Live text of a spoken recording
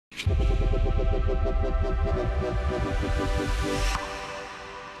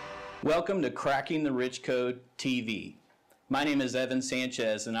Welcome to Cracking the Rich Code TV. My name is Evan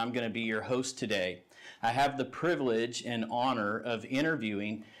Sanchez and I'm going to be your host today. I have the privilege and honor of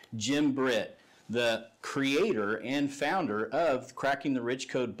interviewing Jim Britt, the creator and founder of Cracking the Rich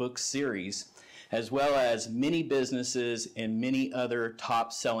Code book series, as well as many businesses and many other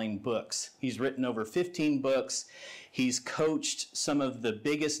top-selling books. He's written over 15 books. He's coached some of the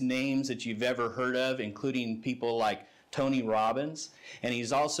biggest names that you've ever heard of, including people like Tony Robbins, and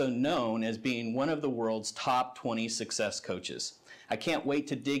he's also known as being one of the world's top 20 success coaches. I can't wait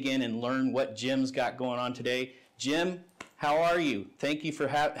to dig in and learn what Jim's got going on today. Jim, how are you? Thank you for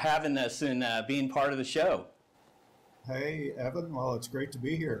having us and being part of the show. Hey, Evan. Well, it's great to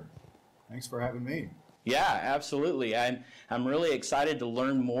be here. Thanks for having me. Yeah, absolutely. I'm really excited to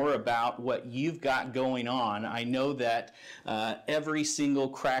learn more about what you've got going on. I know that every single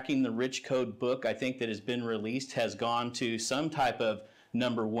Cracking the Rich Code book I think that has been released has gone to some type of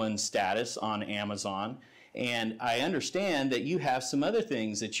 #1 status on Amazon. And I understand that you have some other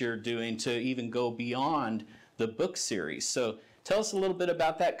things that you're doing to even go beyond the book series. So tell us a little bit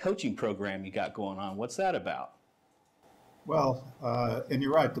about that coaching program you got going on. What's that about? Well, and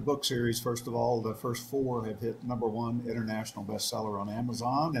you're right, the book series, first of all, the first 4 have hit #1 international bestseller on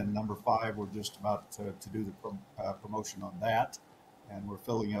Amazon, and #5, we're just about to do the promotion on that. And we're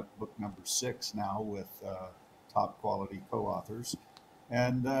filling up book #6 now with top quality co-authors.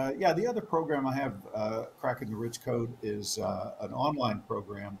 And yeah, the other program I have, Cracking the Rich Code, is an online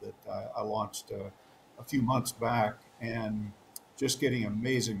program that I launched a few months back, and just getting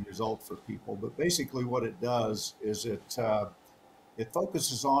amazing results for people. But basically what it does is it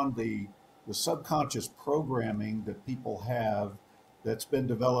focuses on the subconscious programming that people have that's been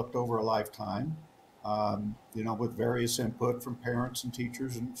developed over a lifetime, with various input from parents and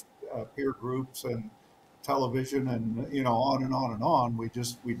teachers and peer groups and television and, on and on and on.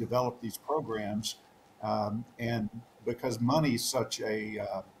 We develop these programs. And because money is such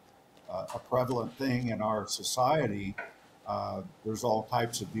a prevalent thing in our society, there's all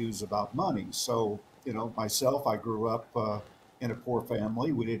types of views about money. So, myself, I grew up in a poor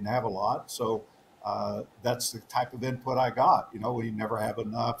family. We didn't have a lot. So that's the type of input I got. We never have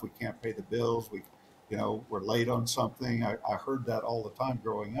enough. We can't pay the bills. We're late on something. I heard that all the time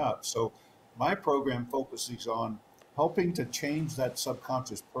growing up. So my program focuses on helping to change that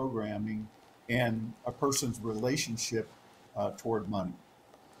subconscious programming and a person's relationship toward money.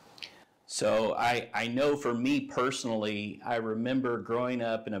 So I know for me personally, I remember growing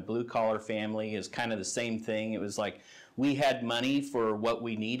up in a blue-collar family is kind of the same thing. It was like we had money for what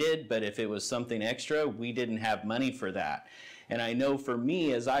we needed, but if it was something extra, we didn't have money for that. And I know for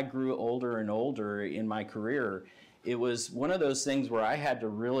me, as I grew older and older in my career, it was one of those things where I had to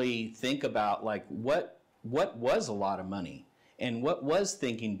really think about like what was a lot of money and what was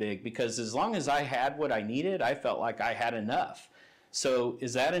thinking big, because as long as I had what I needed, I felt like I had enough. So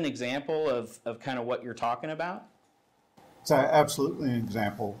is that an example of kind of what you're talking about? It's absolutely an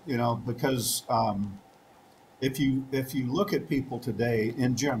example, because if you look at people today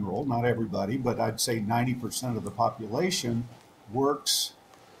in general, not everybody, but I'd say 90% of the population works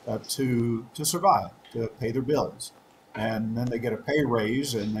to survive, to pay their bills. And then they get a pay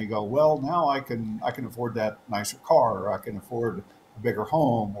raise and they go, well, now I can afford that nicer car, or I can afford a bigger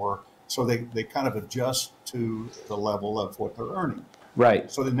home, or so they kind of adjust to the level of what they're earning. Right.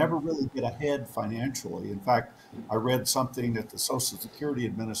 So they never really get ahead financially. In fact, I read something that the Social Security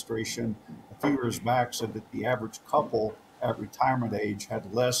Administration a few years back said that the average couple at retirement age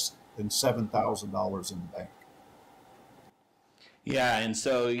had less than $7,000 in the bank. Yeah, and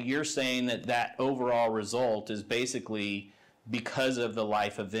so you're saying that overall result is basically because of the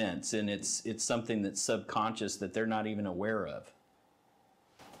life events, and it's something that's subconscious that they're not even aware of.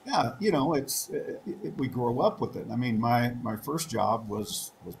 Yeah, we grow up with it. I mean, my first job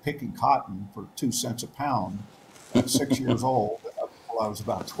was picking cotton for 2 cents a pound at 6 years old until I was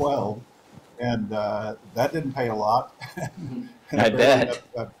about 12, and that didn't pay a lot. And I bet.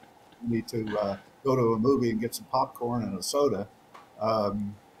 I need to go to a movie and get some popcorn and a soda.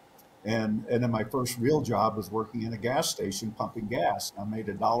 And then my first real job was working in a gas station pumping gas. I made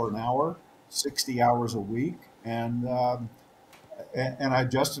 $1 an hour, 60 hours a week, and I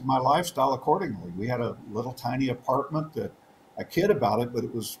adjusted my lifestyle accordingly. We had a little tiny apartment that I kid about it, but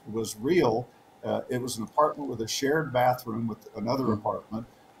it was real. It was an apartment with a shared bathroom with another apartment,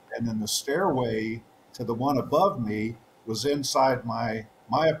 and then the stairway to the one above me was inside my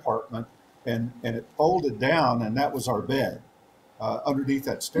apartment, and it folded down, and that was our bed underneath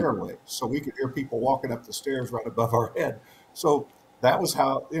that stairway. So we could hear people walking up the stairs right above our head. So that was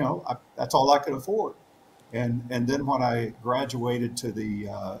how, you know, that's all I could afford. And then when I graduated to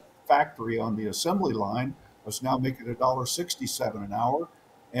the factory on the assembly line, I was now making $1.67 an hour,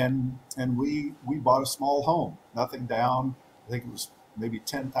 and we bought a small home, nothing down. I think it was maybe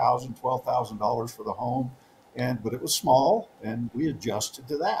 $10,000, $12,000 for the home, but it was small, and we adjusted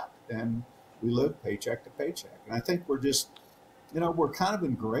to that, and we lived paycheck to paycheck. And I think we're just, you know, we're kind of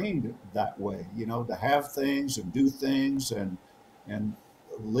ingrained that way, you know, to have things and do things and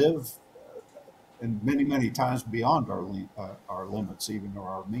live and many times beyond our limits, even or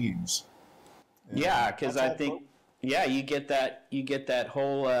our means. And Yeah, because that's I all. think, yeah, you get that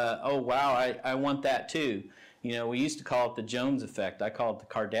whole, oh wow, I want that too. You know, we used to call it the Jones effect. I call it the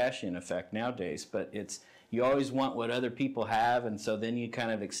Kardashian effect nowadays. But it's, you always want what other people have, and so then you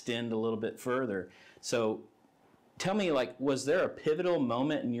kind of extend a little bit further. So tell me, like, was there a pivotal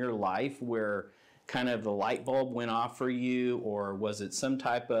moment in your life where kind of the light bulb went off for you, or was it some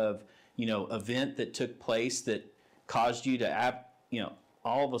type of, you know, event that took place that caused you to, you know,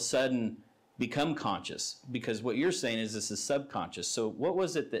 all of a sudden become conscious? Because what you're saying is this is subconscious. So what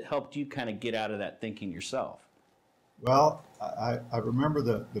was it that helped you kind of get out of that thinking yourself? Well, I remember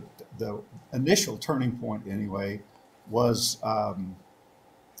the initial turning point anyway was,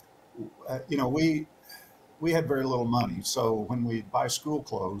 you know, we had very little money. So when we buy school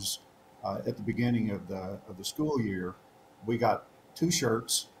clothes at the beginning of the school year, we got 2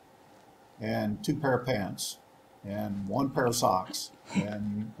 shirts and 2 pair of pants and 1 pair of socks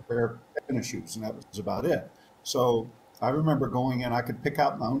and a pair of tennis shoes, and that was about it. So I remember going in, I could pick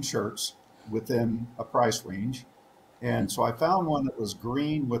out my own shirts within a price range. And so I found one that was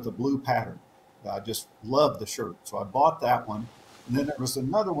green with a blue pattern. I just loved the shirt. So I bought that one. And then there was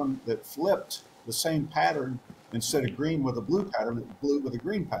another one that flipped the same pattern. Instead of green with a blue pattern, it was blue with a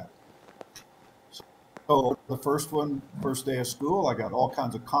green pattern. So the first day of school, I got all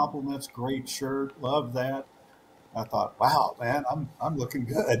kinds of compliments. Great shirt, love that. I thought, wow, man, I'm looking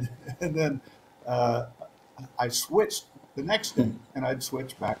good. And then I switched the next day, and I'd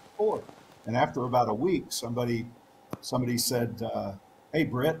switch back and forth. And after about a week, somebody said, "Hey,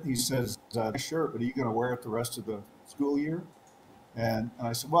 Britt," he says, "Nice shirt, but are you going to wear it the rest of the school year?" And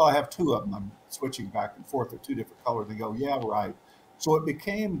I said, "Well, I have 2 of them. I'm switching back and forth. They're 2 different colors." They go, "Yeah, right." So it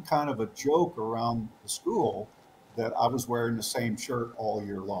became kind of a joke around the school that I was wearing the same shirt all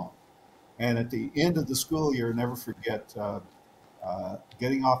year long. And at the end of the school year, never forget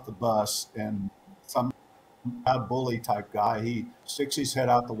getting off the bus, and some bad bully type guy, he sticks his head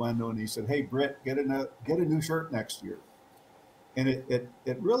out the window and he said, "Hey, Britt, get a new shirt next year." And it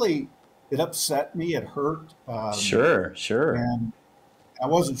really, it upset me. It hurt. Sure, sure. And I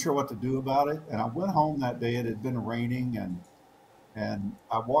wasn't sure what to do about it. And I went home that day. It had been raining, and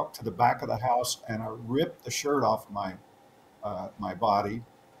I walked to the back of the house and I ripped the shirt off my body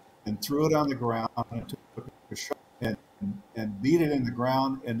and threw it on the ground and took a shot and beat it in the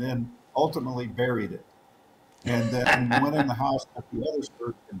ground, and then ultimately buried it. And then went in the house, got the other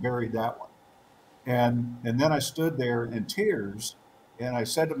shirt, and buried that one. And then I stood there in tears, and I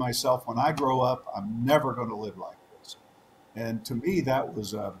said to myself, when I grow up, I'm never going to live like this. And to me, that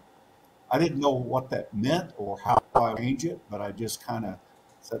was I didn't know what that meant or how I change it, but I just kind of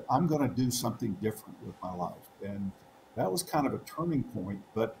said, I'm going to do something different with my life. And that was kind of a turning point.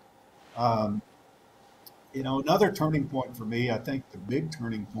 But you know, another turning point for me, I think the big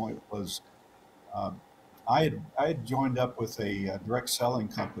turning point was um, I had joined up with a direct selling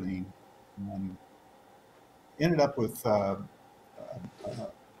company and ended up with a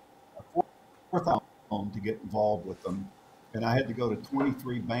 4,000 loan to get involved with them. And I had to go to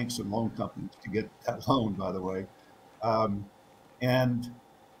 23 banks and loan companies to get that loan, by the way. And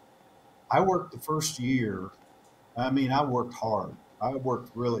I worked the first year. I mean, I worked hard. I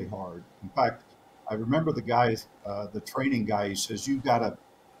worked really hard. In fact, I remember the guy, the training guy, he says, your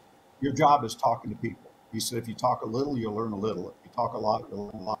job is talking to people. He said, if you talk a little, you'll learn a little. If you talk a lot, you'll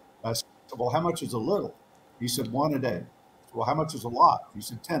learn a lot. I said, well, how much is a little? He said, 1 a day. I said, well, how much is a lot? He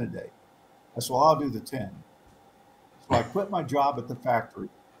said, 10 a day. I said, well, I'll do the 10. So I quit my job at the factory,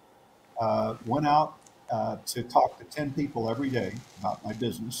 went out to talk to 10 people every day about my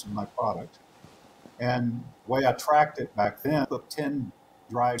business and my product. And the way I tracked it back then, I put 10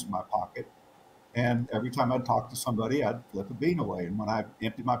 drives in my pocket. And every time I'd talk to somebody, I'd flip a bean away. And when I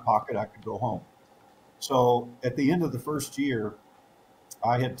emptied my pocket, I could go home. So at the end of the first year,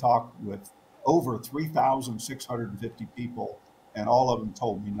 I had talked with over 3,650 people, and all of them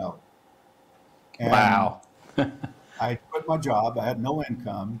told me no. And Wow. I quit my job. I had no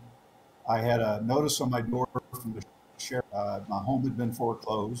income. I had a notice on my door from the sheriff. My home had been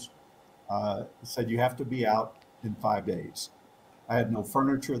foreclosed. It said, you have to be out in 5 days. I had no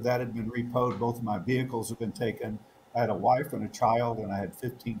furniture that had been repoed. Both of my vehicles had been taken. I had a wife and a child, and I had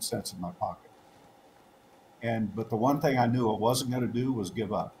 15 cents in my pocket. But the one thing I knew I wasn't going to do was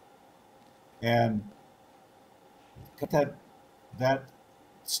give up. And that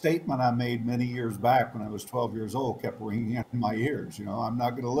statement I made many years back when I was 12 years old kept ringing in my ears. I'm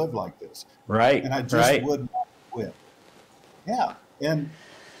not going to live like this. Right. And I just would not quit. Yeah. And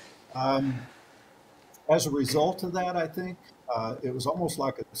as a result of that, I think it was almost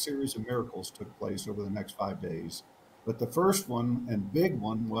like a series of miracles took place over the next 5 days. But the first one and big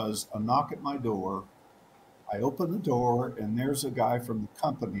one was a knock at my door. I opened the door, and there's a guy from the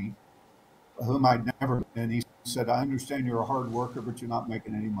company whom I'd never, and he said, I understand you're a hard worker, but you're not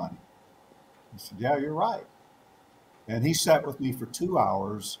making any money. I said, yeah, you're right. And he sat with me for 2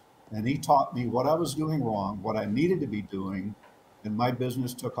 hours, and he taught me what I was doing wrong, what I needed to be doing, and my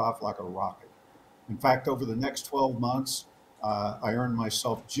business took off like a rocket. In fact, over the next 12 months, I earned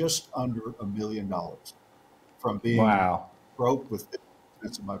myself just under $1 million from being broke with 50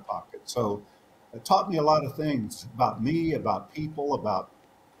 cents in my pocket. So it taught me a lot of things about me, about people, about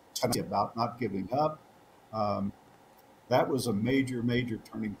not giving up. That was a major, major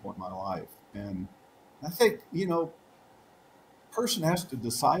turning point in my life. And I think, a person has to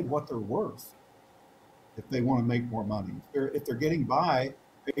decide what they're worth if they want to make more money. If they're getting by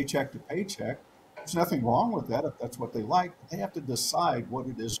paycheck to paycheck, there's nothing wrong with that if that's what they like. But they have to decide what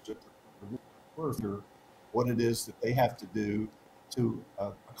it is that they're worth, or what it is that they have to do to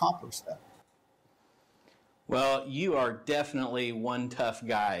accomplish that. Well, you are definitely one tough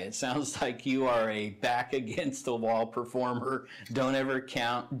guy. It sounds like you are a back against the wall performer. Don't ever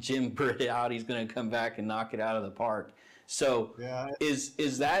count Jim Britt out. He's going to come back and knock it out of the park. So yeah.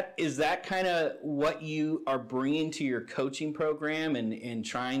 Is that kind of what you are bringing to your coaching program and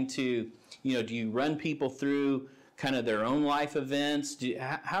trying to, do you run people through kind of their own life events?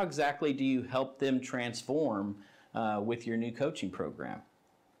 How exactly do you help them transform with your new coaching program?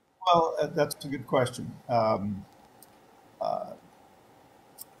 Well, that's a good question. I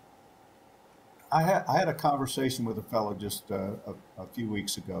had a conversation with a fellow just a few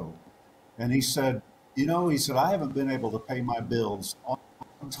weeks ago, and he said, I haven't been able to pay my bills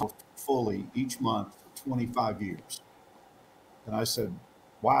fully each month for 25 years. And I said,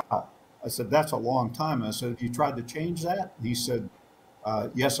 wow. I said, that's a long time. I said, have you tried to change that? And he said,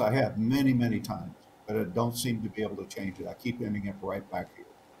 yes, I have many, many times, but I don't seem to be able to change it. I keep ending up right back here.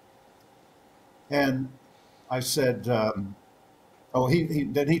 And I said, then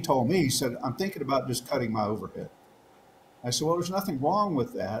he told me, he said, I'm thinking about just cutting my overhead. I said, well, there's nothing wrong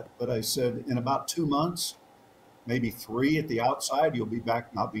with that. But I said, in about 2 months, maybe 3 at the outside, you'll be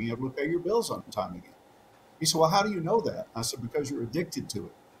back not being able to pay your bills on time again. He said, well, how do you know that? I said, because you're addicted to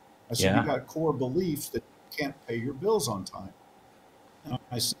it. I said, you got core beliefs that you can't pay your bills on time. And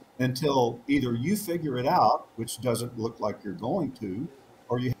I said, until either you figure it out, which doesn't look like you're going to,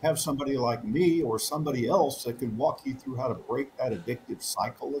 or you have somebody like me or somebody else that can walk you through how to break that addictive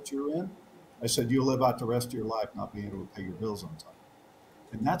cycle that you're in. I said, you'll live out the rest of your life not being able to pay your bills on time.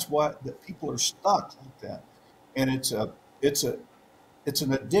 And that's why that people are stuck like that. And it's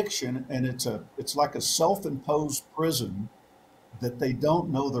an addiction, and it's like a self-imposed prison that they don't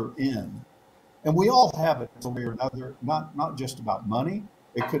know they're in. And we all have it one way or another, not just about money.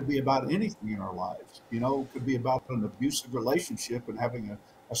 It could be about anything in our lives. It could be about an abusive relationship and having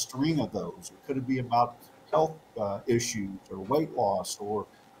a string of those. It could be about health issues or weight loss or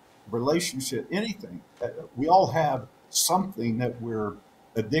relationship, anything. We all have something that we're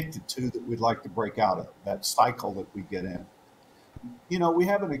addicted to that we'd like to break out of, that cycle that we get in. We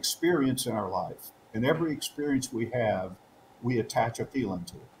have an experience in our life, and every experience we have, we attach a feeling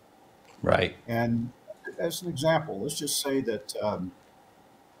to it. Right. And as an example, let's just say that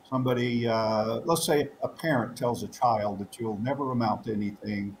somebody, let's say a parent tells a child that you'll never amount to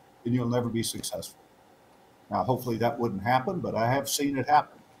anything and you'll never be successful. Now, hopefully that wouldn't happen, but I have seen it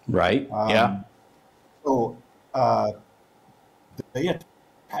happen. Right. Yeah. So they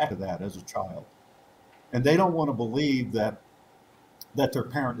attach to that as a child, and they don't want to believe that their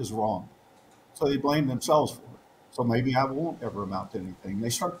parent is wrong. So they blame themselves for it. So maybe I won't ever amount to anything. They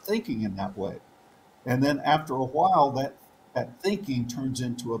start thinking in that way. And then after a while, that thinking turns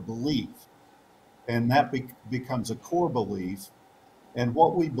into a belief. And that becomes a core belief. And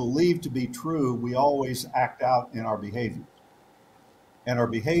what we believe to be true, we always act out in our behaviors. And our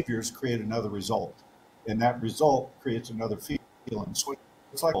behaviors create another result. And that result creates another feeling. So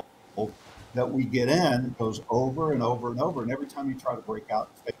it's like that we get in, it goes over and over and over. And every time you try to break out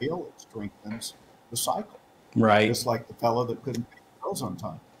and fail, it strengthens the cycle. Right. Just like the fellow that couldn't pay bills on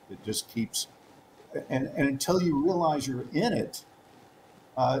time. It just keeps, and until you realize you're in it,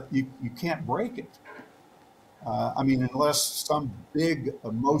 you can't break it. I mean, unless some big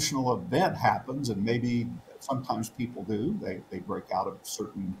emotional event happens, and maybe sometimes people do, they break out of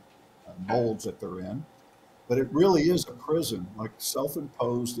certain molds that they're in. But it really is a prison, like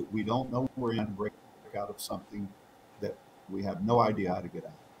self-imposed, that we don't know we're in, break out of something that we have no idea how to get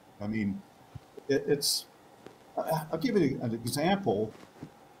out. I mean, it's. I'll give you an example.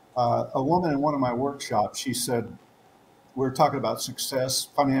 A woman in one of my workshops, she said, we were talking about success,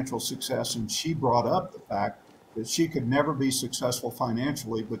 financial success, and she brought up the fact that she could never be successful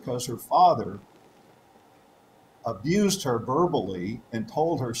financially because her father abused her verbally and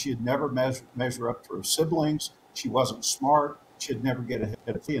told her she'd never measure up to her siblings. She wasn't smart. She'd never get ahead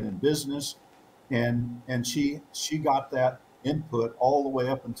of in business. And she got that input all the way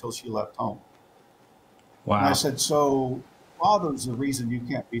up until she left home. Wow. And I said, so father's the reason you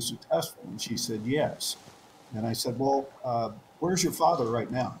can't be successful? And she said, yes. And I said, well, where's your father right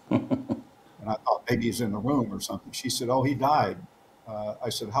now? And I thought maybe he's in the room or something. She said, oh, he died. I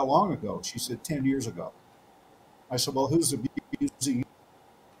said, how long ago? She said, 10 years ago. I said, well, who's abusing you?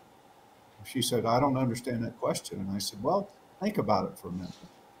 She said, I don't understand that question. And I said, well, think about it for a minute.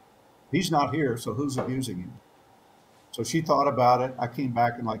 He's not here, so who's abusing him? So she thought about it. I came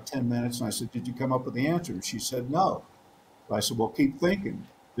back in like 10 minutes and I said, did you come up with the answer? She said, no. I said, well, keep thinking.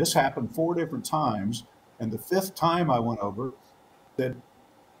 This happened 4 different times. And the 5th time I went over, said,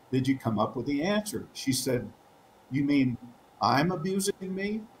 did you come up with the answer? She said, you mean I'm abusing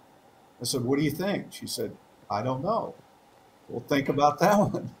me? I said, what do you think? She said, I don't know. Well, think about that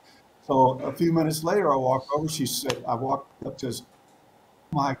one. So a few minutes later, I walked over. She said, I walked up to, oh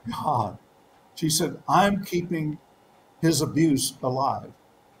my God. She said, I'm keeping his abuse alive.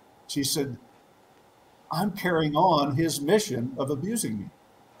 She said, I'm carrying on his mission of abusing me.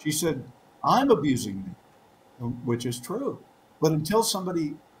 She said, I'm abusing me, which is true. But until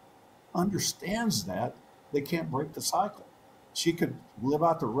somebody understands that, they can't break the cycle. She could live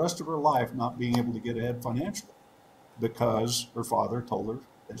out the rest of her life not being able to get ahead financially because her father told her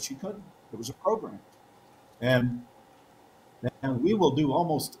that she couldn't. It was a program. And we will do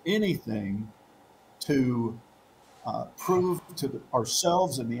almost anything to prove to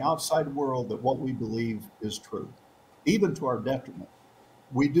ourselves and the outside world that what we believe is true, even to our detriment.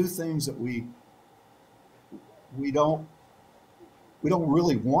 We do things that we don't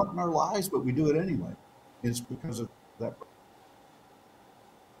really want in our lives, but we do it anyway. It's because of that.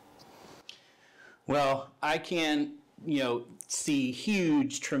 Well, I can, see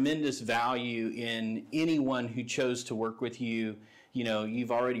huge, tremendous value in anyone who chose to work with you.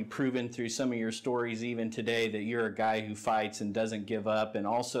 You've already proven through some of your stories even today that you're a guy who fights and doesn't give up and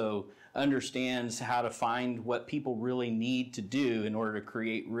also understands how to find what people really need to do in order to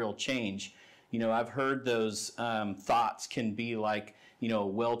create real change. I've heard those thoughts can be like, a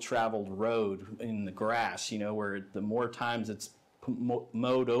well-traveled road in the grass, where the more times it's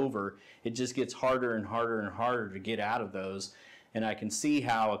mowed over, it just gets harder and harder and harder to get out of those. And I can see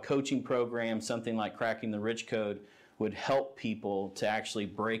how a coaching program, something like Cracking the Rich Code, would help people to actually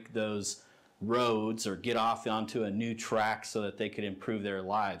break those roads or get off onto a new track so that they could improve their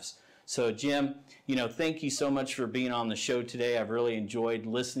lives. So Jim, thank you so much for being on the show today. I've really enjoyed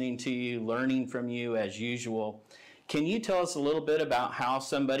listening to you, learning from you as usual. Can you tell us a little bit about how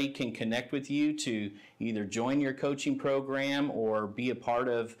somebody can connect with you to either join your coaching program or be a part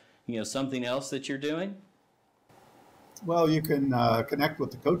of, something else that you're doing? Well, you can connect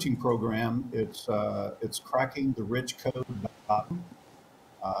with the coaching program. It's crackingtherichcode.com.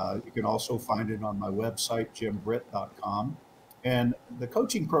 You can also find it on my website, jimbritt.com. And the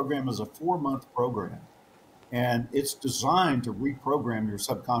coaching program is a 4-month program, and it's designed to reprogram your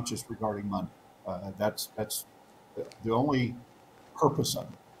subconscious regarding money. That's the only purpose of it.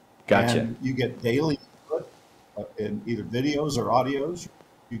 Gotcha. And you get daily input in either videos or audios.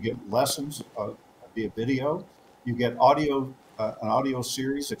 You get lessons via video. You get audio, an audio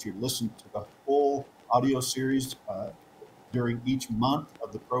series that you listen to the full audio series during each month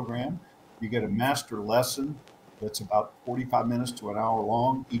of the program. You get a master lesson that's about 45 minutes to an hour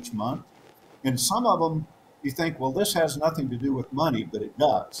long each month. And some of them, you think, well, this has nothing to do with money, but it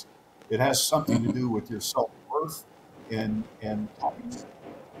does. It has something to do with your self-worth and how you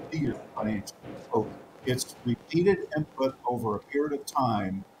see your financial. So it's repeated input over a period of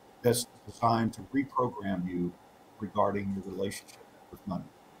time that's designed to reprogram you regarding your relationship with money.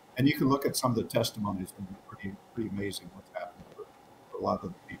 And you can look at some of the testimonies and be pretty amazing what's happened for a lot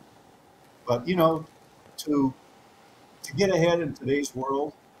of the people. But to get ahead in today's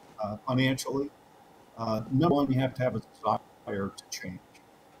world financially, number one, you have to have a desire to change.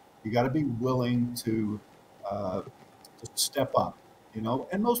 You got to be willing to step up. you know,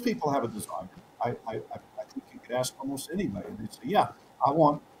 and most people have a desire. I think you could ask almost anybody, and they say, yeah, I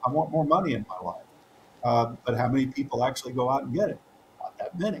want more money in my life. But how many people actually go out and get it? Not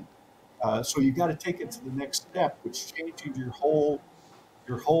that many. So you got to take it to the next step, which changes your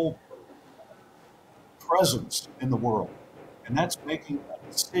whole presence in the world. And that's making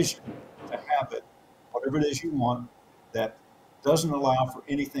a decision to have it, whatever it is you want, that doesn't allow for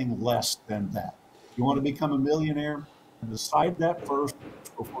anything less than that. You want to become a millionaire? Decide that first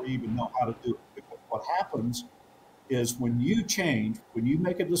before you even know how to do it. Because what happens is when you change, when you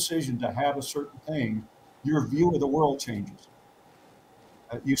make a decision to have a certain thing, your view of the world changes.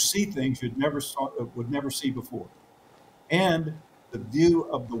 You see things you'd would never see before. And the view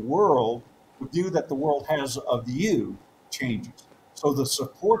of the world, the view that the world has of you changes. So the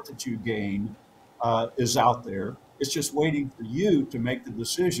support that you gain is out there. It's just waiting for you to make the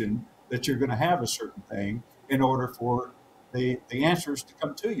decision that you're going to have a certain thing in order for the answers to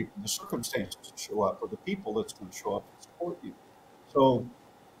come to you, the circumstances to show up, or the people that's going to show up and support you. So,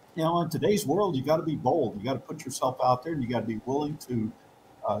 you know, in today's world, you got to be bold. You got to put yourself out there, and you got to be willing to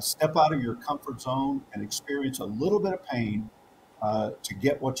step out of your comfort zone and experience a little bit of pain to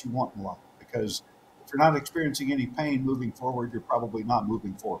get what you want in life. Because if you're not experiencing any pain moving forward, you're probably not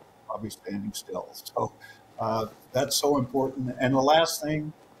moving forward, probably standing still. So that's so important. And the last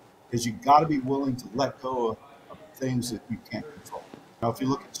thing is you got to be willing to let go of things that you can't control. Now, if you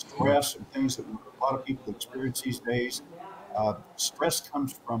look at stress and things that a lot of people experience these days, stress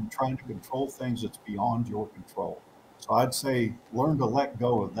comes from trying to control things that's beyond your control. So I'd say learn to let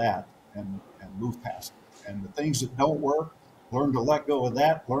go of that and move past it. And the things that don't work, learn to let go of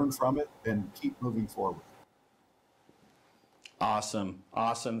that, learn from it, and keep moving forward. Awesome.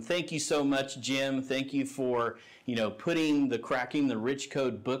 Awesome. Thank you so much, Jim. Thank you for, putting the Cracking the Rich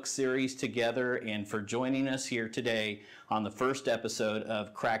Code book series together and for joining us here today on the first episode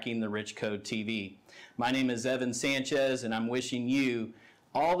of Cracking the Rich Code TV. My name is Evan Sanchez, and I'm wishing you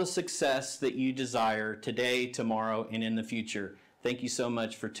all the success that you desire today, tomorrow, and in the future. Thank you so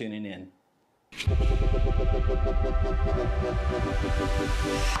much for tuning in.